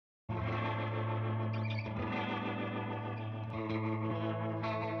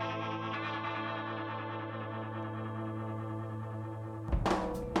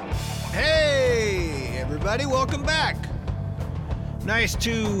everybody. Welcome back. Nice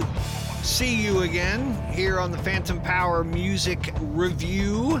to see you again here on the Phantom Power Music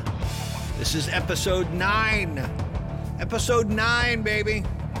Review. This is episode 9. Episode 9, baby.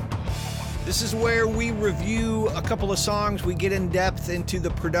 This is where we review a couple of songs. We get in depth into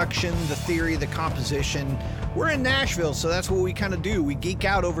the production, the theory, the composition. We're in Nashville, so that's what we kind of do. We geek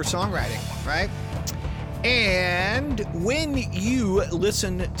out over songwriting, right? And when you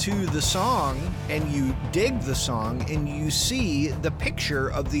listen to the song and you dig the song and you see the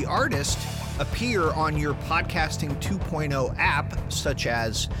picture of the artist appear on your Podcasting 2.0 app, such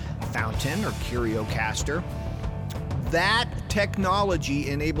as Fountain or Curiocaster, that technology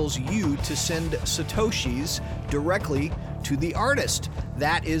enables you to send Satoshis directly to the artist.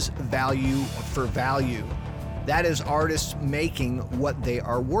 That is value for value. That is artists making what they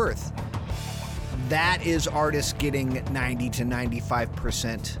are worth. That is artists getting 90 to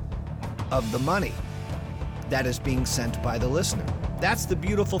 95% of the money that is being sent by the listener. That's the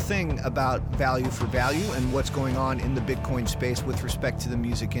beautiful thing about value for value and what's going on in the Bitcoin space with respect to the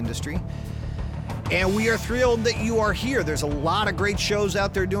music industry. And we are thrilled that you are here. There's a lot of great shows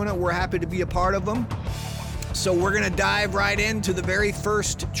out there doing it. We're happy to be a part of them. So we're going to dive right into the very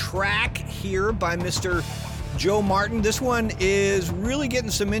first track here by Mr. Joe Martin. This one is really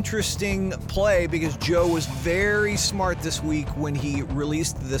getting some interesting play because Joe was very smart this week when he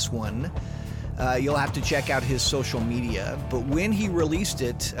released this one. You'll have to check out his social media. But when he released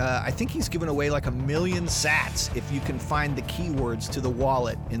it, I think he's given away like 1 million sats if you can find the keywords to the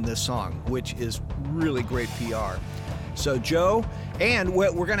wallet in this song, which is really great PR. So Joe, and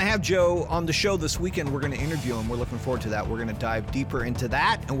we're going to have Joe on the show this weekend. We're going to interview him. We're looking forward to that. We're going to dive deeper into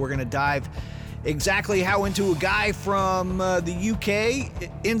that, and we're going to dive exactly how into a guy from the UK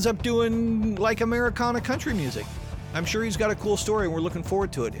ends up doing like Americana country music. I'm sure he's got a cool story and we're looking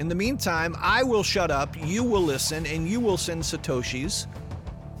forward to it. In the meantime, I will shut up, you will listen, and you will send Satoshis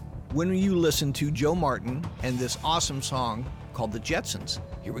when you listen to Joe Martin and this awesome song called The Jetsons.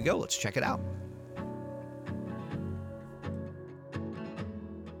 Here we go, let's check it out.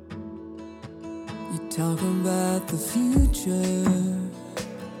 You talk about the future,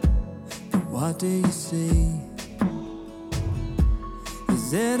 what do you see?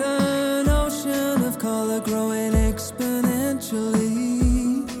 Is it an ocean of color growing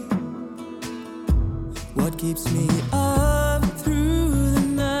exponentially? What keeps me up through the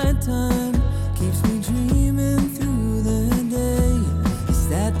nighttime, keeps me dreaming through the day? Is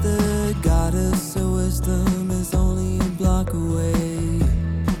that the goddess of wisdom is only a block away?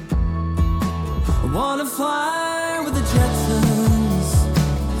 I wanna fly with the Jetsons,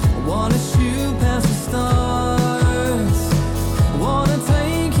 I wanna shoot past the stars, I wanna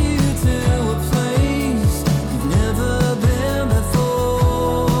take you to a place you've never been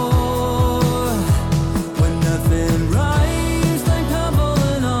before, where nothing rhymes like purple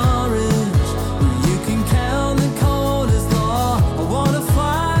and orange, where you can count the cold as law. I wanna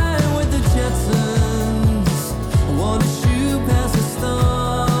fly with the Jetsons, I wanna shoot past the stars.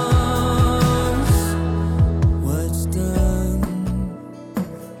 What's done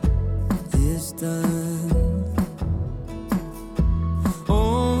is done.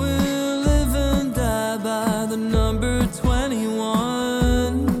 Oh, we'll live and die by the number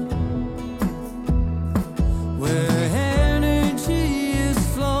 21, where energy is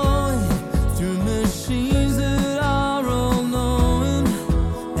flowing through machines that are all-knowing,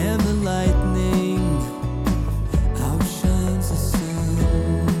 and the lightning outshines the sun.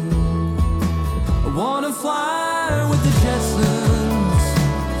 I wanna fly with the Jetsons,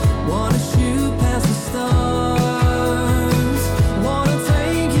 wanna shoot past the stars, wanna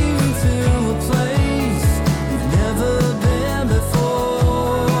take you to a place you've never been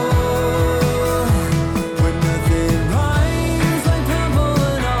before, where nothing rhymes like purple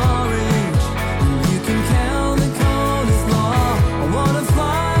and orange, and you can count the cold as law. I wanna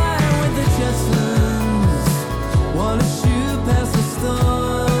fly with the Jetsons, wanna shoot past the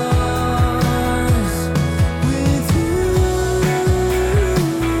stars with you.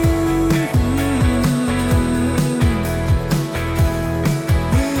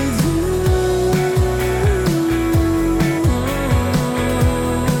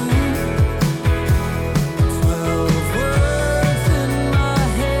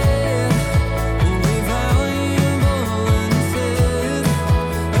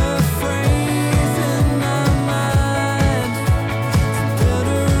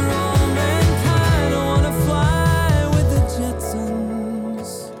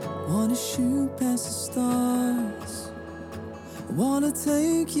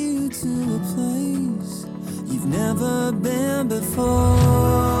 Take you to a place you've never been before.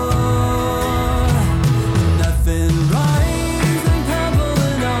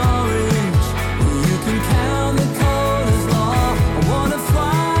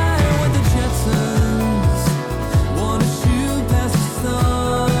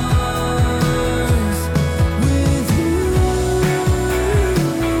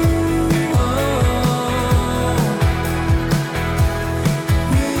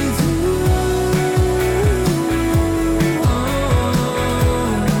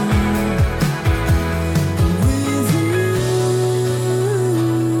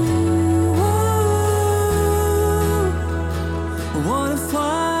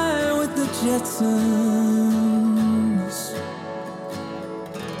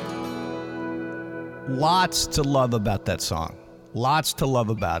 Lots to love about that song. Lots to love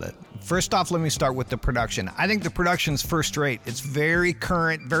about it. First off, let me start with the production. I think the production's first rate. It's very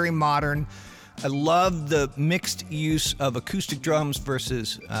current, very modern. I love the mixed use of acoustic drums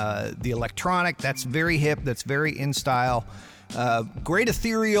versus the electronic. That's very hip. That's very in style. Great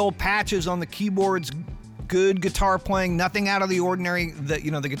ethereal patches on the keyboards. Good guitar playing. Nothing out of the ordinary.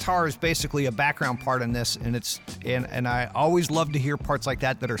 The guitar is basically a background part in this, and I always love to hear parts like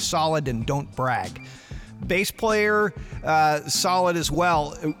that are solid and don't brag. Bass player, solid as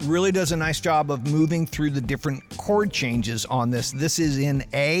well. It really does a nice job of moving through the different chord changes on this. This is in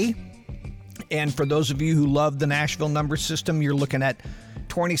A. And for those of you who love the Nashville number system, you're looking at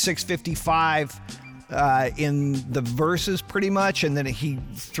 2655 in the verses pretty much, and then he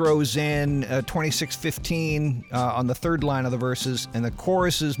throws in 2615 on the third line of the verses, and the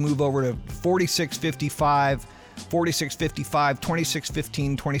choruses move over to 4655, 4655,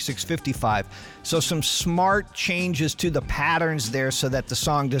 2615, 2655. So some smart changes to the patterns there so that the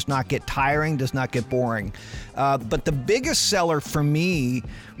song does not get tiring, does not get boring. But the biggest seller for me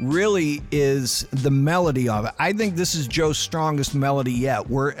really is the melody of it. I think this is Joe's strongest melody yet.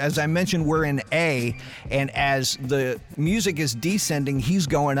 As I mentioned, we're in A, and as the music is descending, he's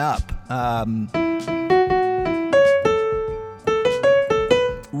going up.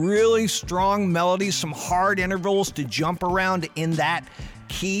 Really strong melodies, some hard intervals to jump around in that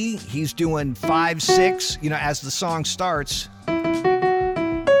key. He's doing 5, 6, as the song starts,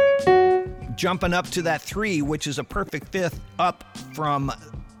 jumping up to that 3, which is a perfect fifth up from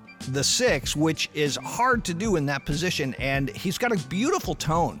the 6, which is hard to do in that position. And he's got a beautiful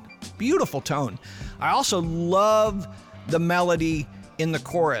tone. I also love the melody in the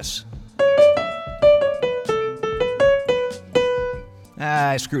chorus.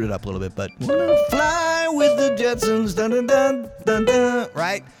 I screwed it up a little bit, but fly with the Jetsons, dun dun dun dun dun,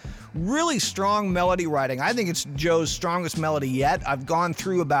 right? Really strong melody writing. I think it's Joe's strongest melody yet. I've gone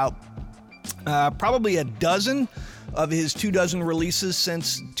through about probably a dozen of his 24 releases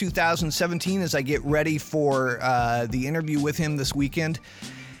since 2017 as I get ready for the interview with him this weekend.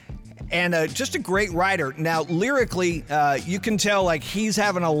 And just a great writer. Now, lyrically, you can tell he's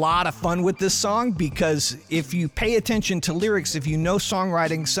having a lot of fun with this song, because if you pay attention to lyrics, if you know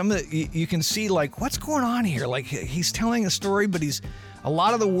songwriting, you can see what's going on here. He's telling a story, but a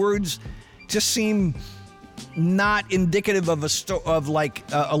lot of the words just seem not indicative of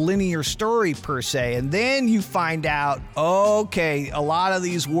a linear story per se. And then you find out, okay, a lot of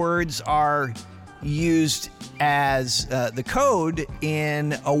these words are used as the code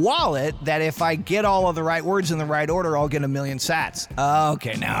in a wallet that if I get all of the right words in the right order, I'll get 1,000,000 sats.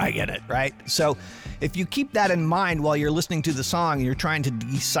 Okay, now I get it, right? So if you keep that in mind while you're listening to the song and you're trying to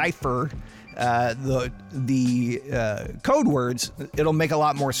decipher the code words, it'll make a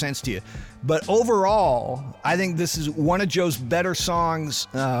lot more sense to you. But overall, I think this is one of Joe's better songs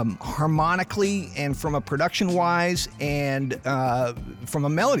harmonically and from a production-wise and from a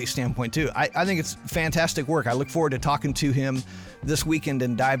melody standpoint, too. I think it's fantastic work. I look forward to talking to him this weekend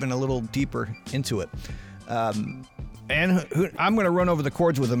and diving a little deeper into it. And I'm going to run over the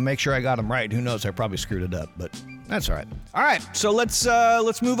chords with him, make sure I got them right. Who knows? I probably screwed it up, but that's all right. All right, so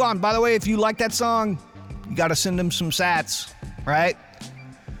let's move on. By the way, if you like that song, you got to send him some sats, right?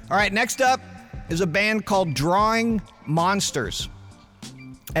 All right, next up is a band called Drawing Monsters.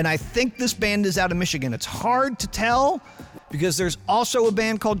 And I think this band is out of Michigan. It's hard to tell because there's also a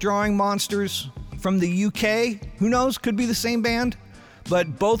band called Drawing Monsters from the UK. Who knows? Could be the same band.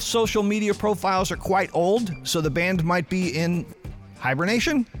 But both social media profiles are quite old, so the band might be in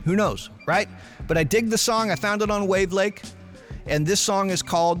hibernation. Who knows, right? But I dig the song. I found it on Wavelake. And this song is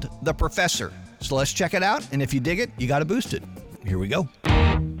called The Professor. So let's check it out. And if you dig it, you got to boost it. Here we go.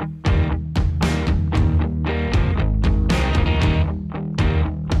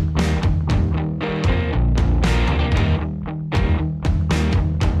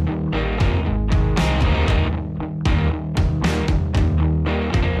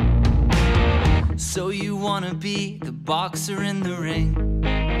 So you wanna be the boxer in the ring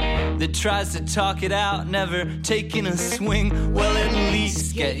that tries to talk it out, never taking a swing? Well, at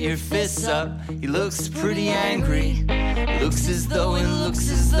least get your fists up. He looks pretty angry. Looks as though you're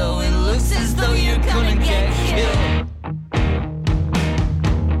gonna get killed.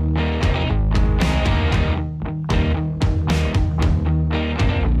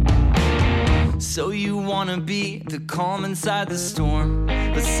 So you wanna be the calm inside the storm,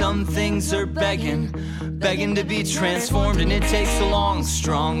 but some things are begging to be transformed. And it takes a long,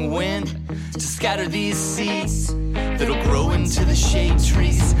 strong wind to scatter these seeds that'll grow into the shade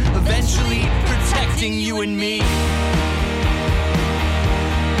trees, eventually protecting you and me.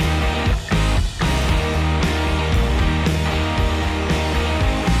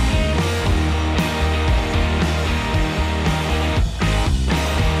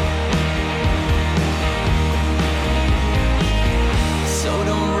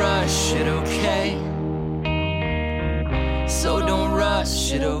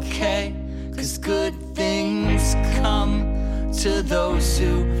 rush it, okay? 'Cause good things come to those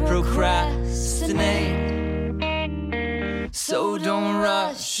who procrastinate. So don't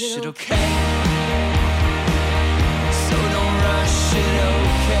rush it, okay? So don't rush it,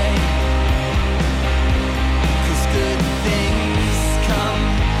 okay? 'Cause good things come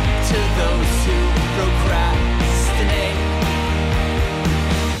to those who procrastinate.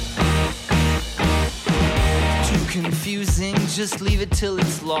 Too confusing, just leave it till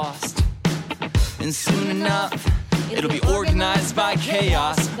it's lost. And soon enough, it'll be organized by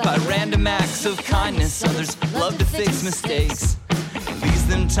chaos, by random acts of kindness. Others love to fix mistakes. It leaves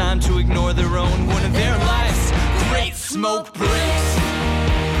them time to ignore their own, one of their life's great smoke breaks.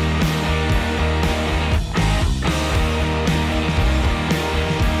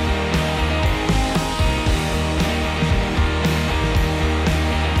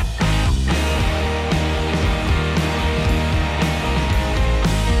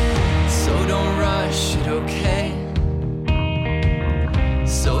 So don't rush it, okay?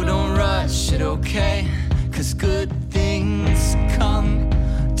 So don't rush it, okay? 'Cause good things come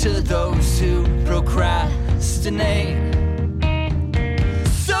to those who procrastinate.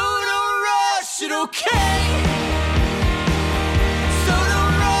 So don't rush it, okay? So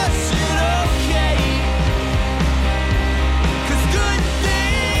don't rush it, okay? 'Cause good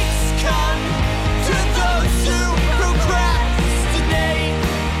things come to those who procrastinate.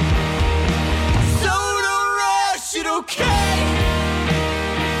 So don't rush it, okay?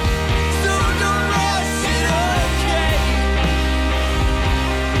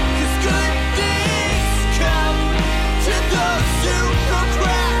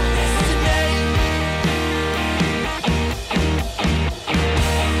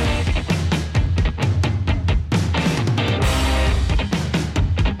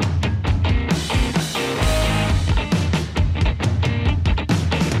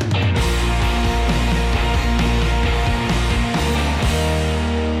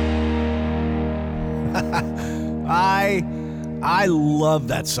 I love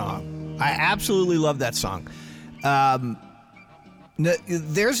that song. I absolutely love that song.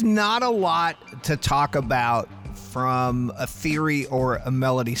 There's not a lot to talk about from a theory or a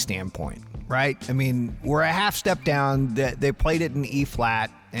melody standpoint, right? I mean, we're a half step down. They played it in E flat,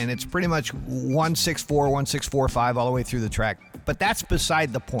 and it's pretty much 1-6-4, 1-6-4-5 all the way through the track. But that's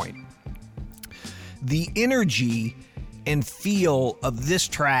beside the point. The energy and feel of this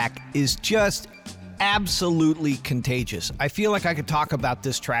track is just absolutely contagious. I feel like I could talk about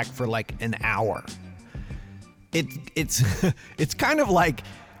this track for like an hour. It's it's kind of like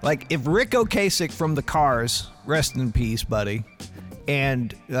if Rick Ocasek from the Cars, rest in peace, buddy,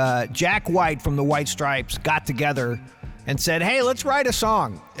 and Jack White from the White Stripes got together and said, "Hey, let's write a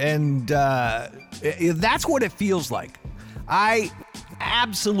song," and that's what it feels like. I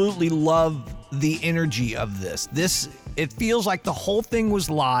absolutely love the energy of this. It feels like the whole thing was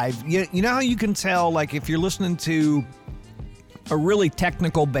live. You know how you can tell, like, if you're listening to a really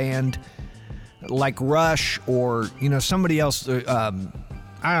technical band like Rush or, somebody else, I don't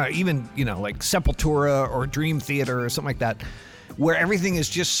know, even, like Sepultura or Dream Theater or something like that, where everything is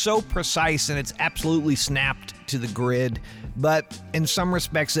just so precise and it's absolutely snapped to the grid, but in some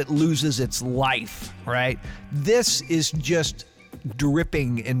respects it loses its life, right? This is just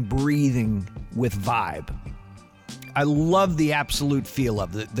dripping and breathing with vibe. I love the absolute feel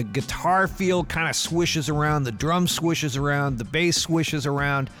of it. The guitar feel kind of swishes around, the drum swishes around, the bass swishes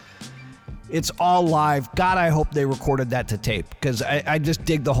around. It's all live. God, I hope they recorded that to tape, because I just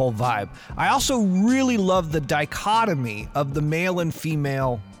dig the whole vibe. I also really love the dichotomy of the male and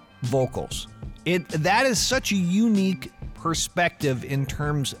female vocals. That is such a unique perspective in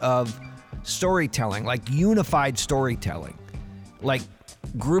terms of storytelling, like unified storytelling, like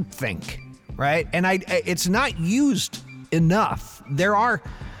groupthink. Right? And it's not used enough. There are,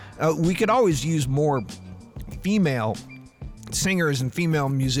 we could always use more female singers and female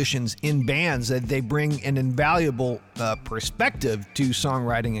musicians in bands. That they bring an invaluable perspective to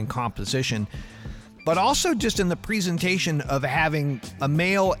songwriting and composition, but also just in the presentation of having a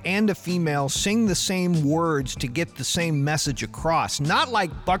male and a female sing the same words to get the same message across. Not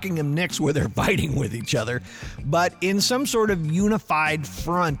like Buckingham Nicks where they're fighting with each other, but in some sort of unified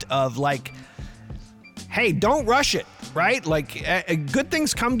front of like, hey, don't rush it, right? Like, good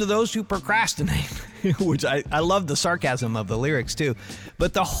things come to those who procrastinate, which I love the sarcasm of the lyrics too.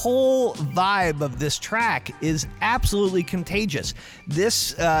 But the whole vibe of this track is absolutely contagious.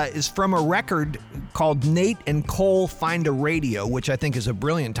 This is from a record called Nate and Cole Find a Radio, which I think is a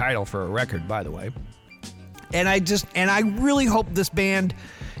brilliant title for a record, by the way. And I really hope this band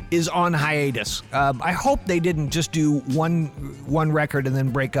is on hiatus. I hope they didn't just do one record and then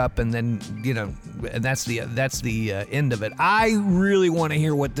break up and then, and that's the end of it. I really want to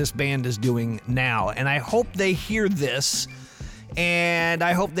hear what this band is doing now, and I hope they hear this, and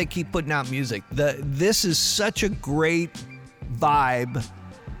I hope they keep putting out music. This is such a great vibe.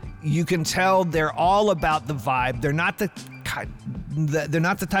 You can tell they're all about the vibe. They're not the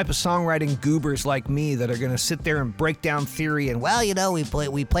type of songwriting goobers like me that are going to sit there and break down theory and,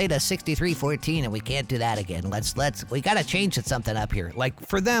 we played a 63-14 and we can't do that again. We got to change something up here. Like,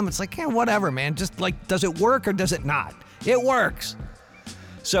 for them, it's like, whatever, man. Just like, does it work or does it not? It works.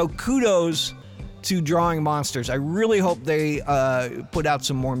 So kudos to Drawing Monsters. I really hope they put out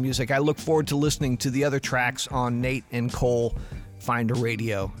some more music. I look forward to listening to the other tracks on Nate and Cole Find a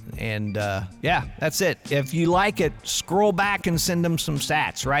Radio. And that's it. If you like it, scroll back and send them some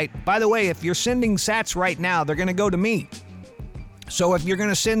sats, right? By the way, if you're sending sats right now, they're going to go to me. So if you're going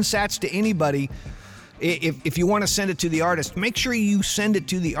to send sats to anybody, if you want to send it to the artist, make sure you send it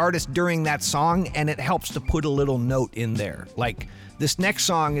to the artist during that song, and it helps to put a little note in there. Like, this next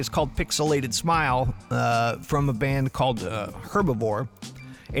song is called Pixelated Smile from a band called Herbivore.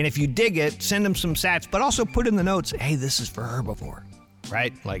 And if you dig it, send them some sats, but also put in the notes, hey, this is for Herbivore,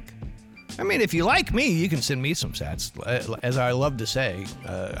 right? Like, if you like me, you can send me some sats. As I love to say,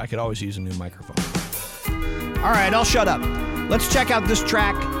 I could always use a new microphone. All right, I'll shut up. Let's check out this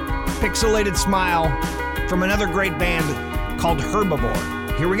track, Pixelated Smile, from another great band called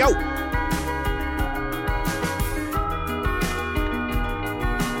Herbivore. Here we go.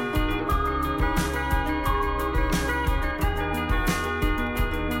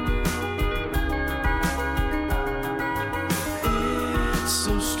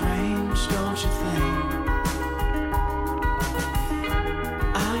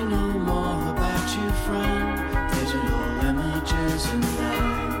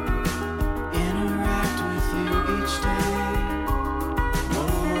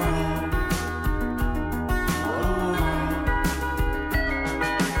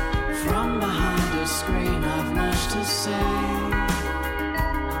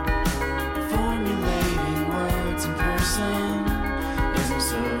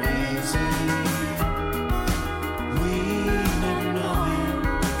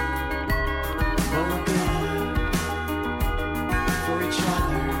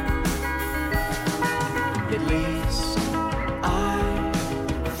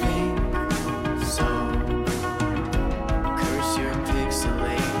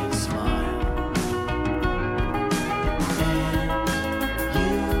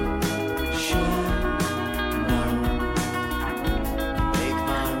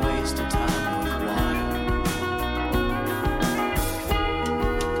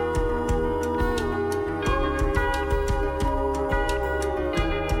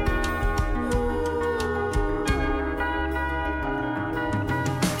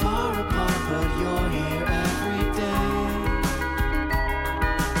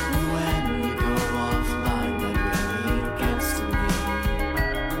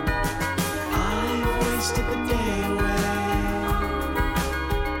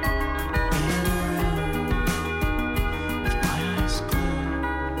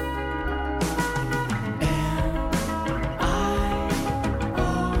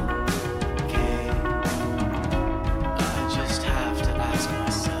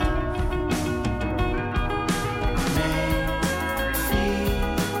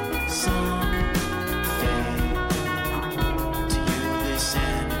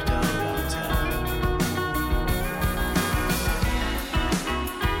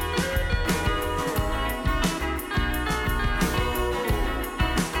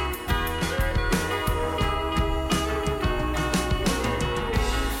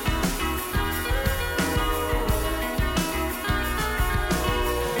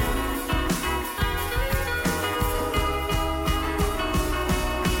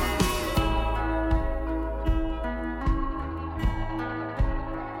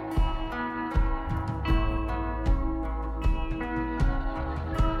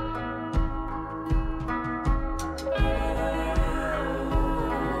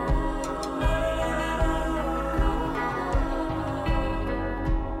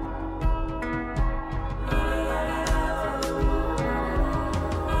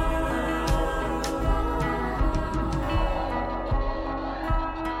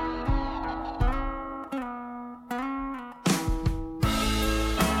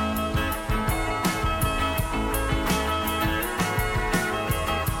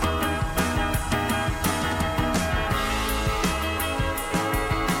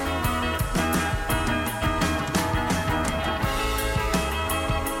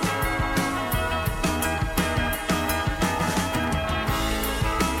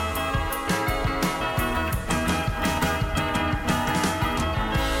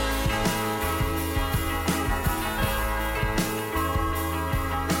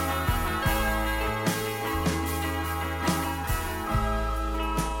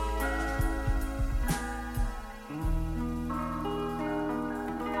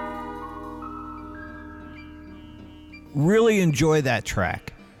 Really enjoy that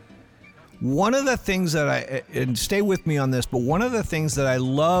track. One of the things that and stay with me on this, but one of the things that I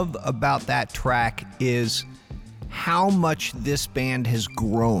love about that track is how much this band has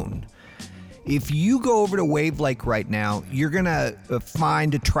grown. If you go over to Wavelake right now, you're going to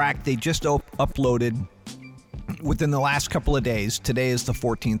find a track they just uploaded within the last couple of days. Today is the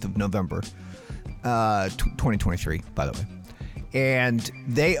 14th of November, 2023, by the way. And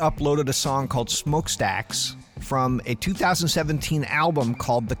they uploaded a song called Smokestacks from a 2017 album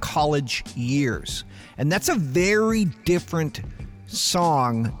called The College Years. And that's a very different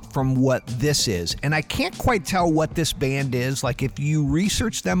song from what this is. And I can't quite tell what this band is. Like, if you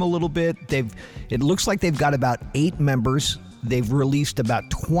research them a little bit, it looks like they've got about 8 members. They've released about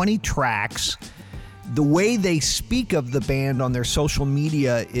 20 tracks. The way they speak of the band on their social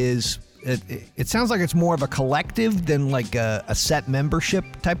media is it sounds like it's more of a collective than like a set membership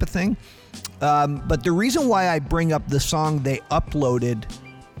type of thing. But the reason why I bring up the song they uploaded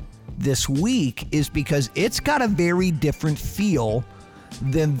this week is because it's got a very different feel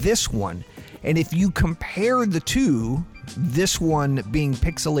than this one. And if you compare the two, this one being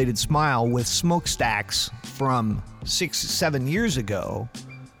Pixelated Smile with Smokestacks from 6-7 years ago,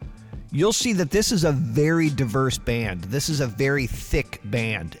 you'll see that this is a very diverse band. This is a very thick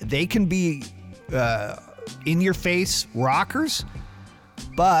band. They can be in-your-face rockers,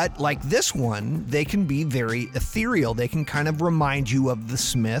 but like this one, they can be very ethereal. They can kind of remind you of the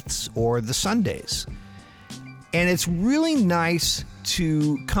Smiths or the Sundays. And it's really nice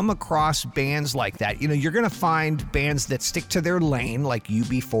to come across bands like that. You know, you're going to find bands that stick to their lane, like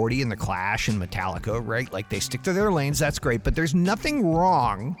UB40 and The Clash and Metallica, right? Like, they stick to their lanes. That's great. But there's nothing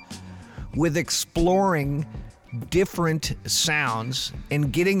wrong with exploring different sounds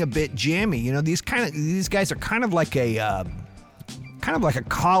and getting a bit jammy. You know, these guys are kind of like a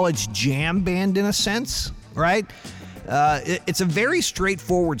college jam band in a sense, right? It's a very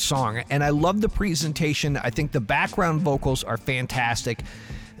straightforward song, and I love the presentation. I think the background vocals are fantastic.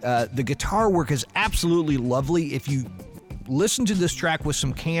 The guitar work is absolutely lovely. If you listen to this track with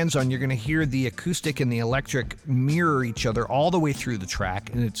some cans on, you're going to hear the acoustic and the electric mirror each other all the way through the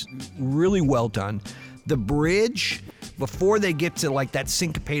track, and it's really well done. The bridge, before they get to like that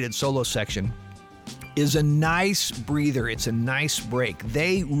syncopated solo section, is a nice breather. It's a nice break.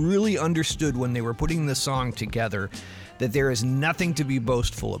 They really understood when they were putting the song together that there is nothing to be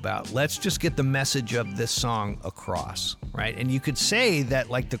boastful about. Let's just get the message of this song across, right? And you could say that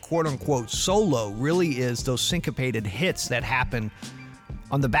like the quote-unquote solo really is those syncopated hits that happen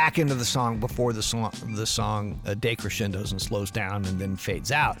on the back end of the song before the song decrescendos and slows down and then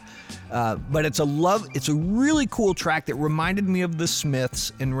fades out. But it's a really cool track that reminded me of the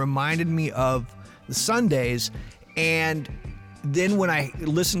Smiths and reminded me of the Sundays. And then when I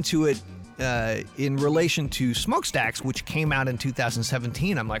listened to it in relation to Smokestacks, which came out in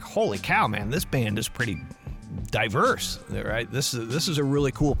 2017, I'm like, holy cow, man, this band is pretty diverse, right? This is a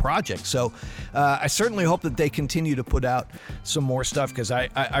really cool project. So I certainly hope that they continue to put out some more stuff, because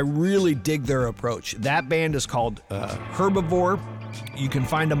I really dig their approach. That band is called Herbivore. You can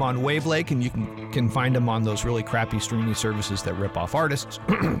find them on Wavelake, and you can find them on those really crappy streaming services that rip off artists.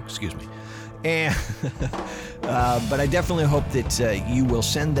 Excuse me. And but I definitely hope that you will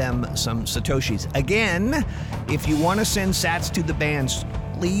send them some Satoshis. Again, if you want to send sats to the bands,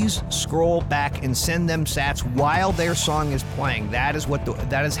 please scroll back and send them sats while their song is playing. That is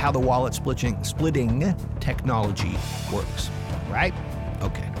how the wallet splitting technology works, right?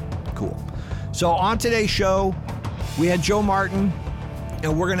 Okay, cool. So on today's show, we had Joe Martin,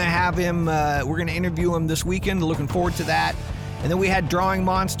 and we're gonna have him. We're gonna interview him this weekend. Looking forward to that. And then we had Drawing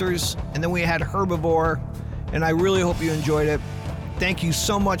Monsters, and then we had Herbivore, and I really hope you enjoyed it. Thank you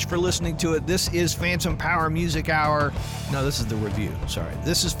so much for listening to it. This is Phantom Power Music Hour. No, this is the review. Sorry.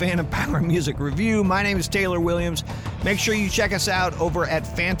 This is Phantom Power Music Review. My name is Taylor Williams. Make sure you check us out over at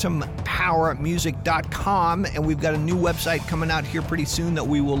phantompowermusic.com, and we've got a new website coming out here pretty soon that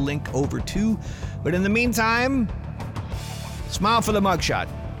we will link over to. But in the meantime, smile for the mugshot.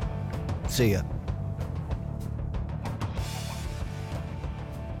 See ya.